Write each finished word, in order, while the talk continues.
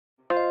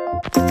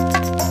Hi,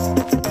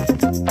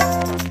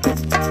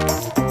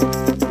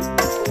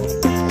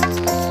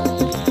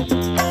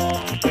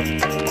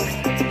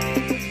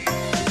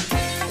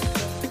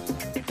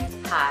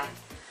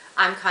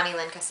 I'm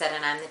Connilyn Cossette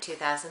and I'm the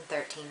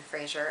 2013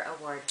 Frasier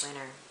Award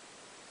winner.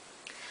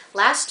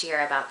 Last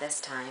year about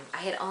this time, I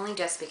had only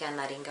just begun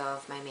letting go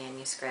of my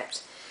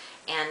manuscript,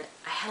 and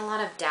I had a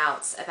lot of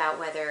doubts about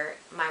whether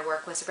my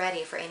work was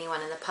ready for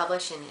anyone in the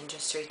publishing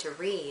industry to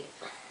read,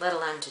 let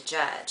alone to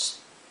judge.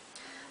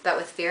 But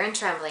with fear and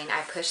trembling,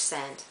 I pushed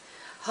send,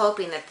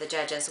 hoping that the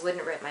judges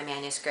wouldn't rip my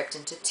manuscript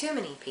into too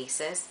many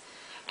pieces,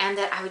 and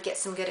that I would get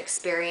some good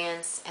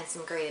experience and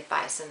some great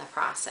advice in the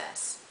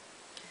process.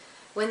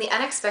 When the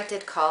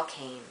unexpected call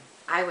came,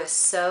 I was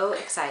so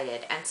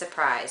excited and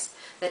surprised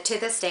that to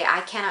this day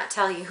I cannot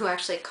tell you who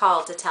actually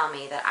called to tell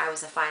me that I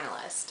was a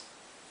finalist.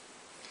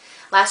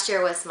 Last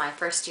year was my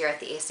first year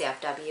at the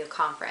ACFW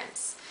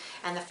conference,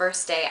 and the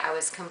first day I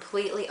was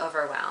completely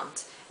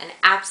overwhelmed and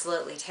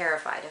absolutely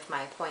terrified of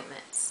my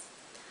appointments.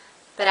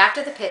 But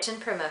after the pitch and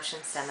promotion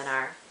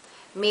seminar,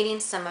 meeting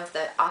some of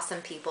the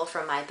awesome people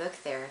from my book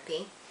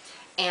therapy,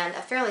 and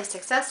a fairly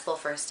successful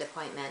first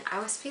appointment, I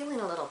was feeling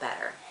a little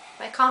better.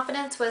 My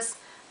confidence was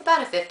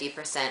about a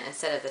 50%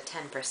 instead of the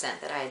 10%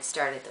 that I had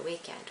started the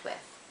weekend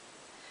with.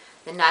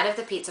 The night of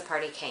the pizza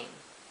party came,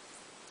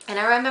 and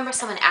I remember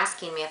someone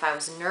asking me if I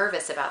was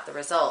nervous about the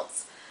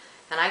results,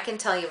 and I can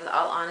tell you with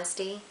all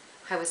honesty,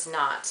 I was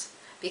not,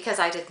 because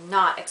I did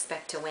not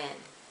expect to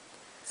win.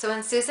 So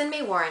when Susan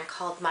May Warren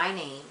called my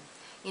name,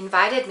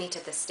 invited me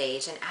to the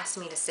stage, and asked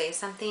me to say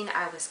something,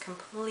 I was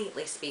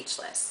completely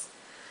speechless.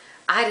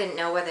 I didn't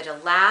know whether to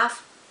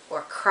laugh,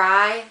 or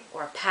cry,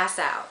 or pass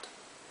out.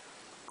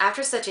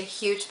 After such a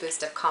huge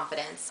boost of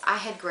confidence, I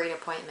had great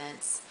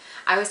appointments.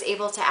 I was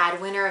able to add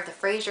winner of the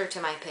Frasier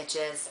to my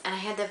pitches, and I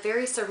had the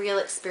very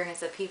surreal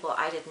experience of people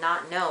I did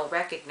not know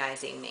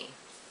recognizing me.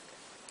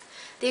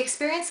 The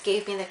experience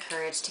gave me the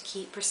courage to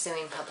keep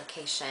pursuing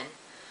publication.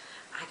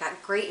 I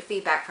got great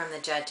feedback from the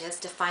judges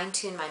to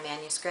fine-tune my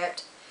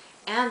manuscript,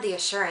 and the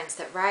assurance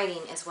that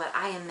writing is what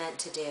I am meant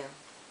to do.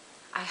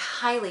 I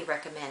highly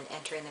recommend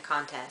entering the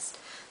contest.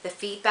 The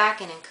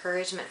feedback and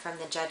encouragement from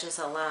the judges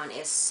alone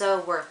is so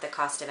worth the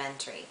cost of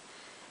entry.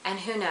 And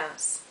who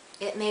knows,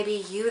 it may be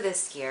you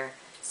this year,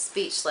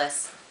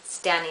 speechless,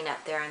 standing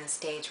up there on the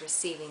stage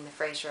receiving the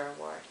Frasier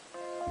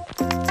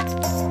Award.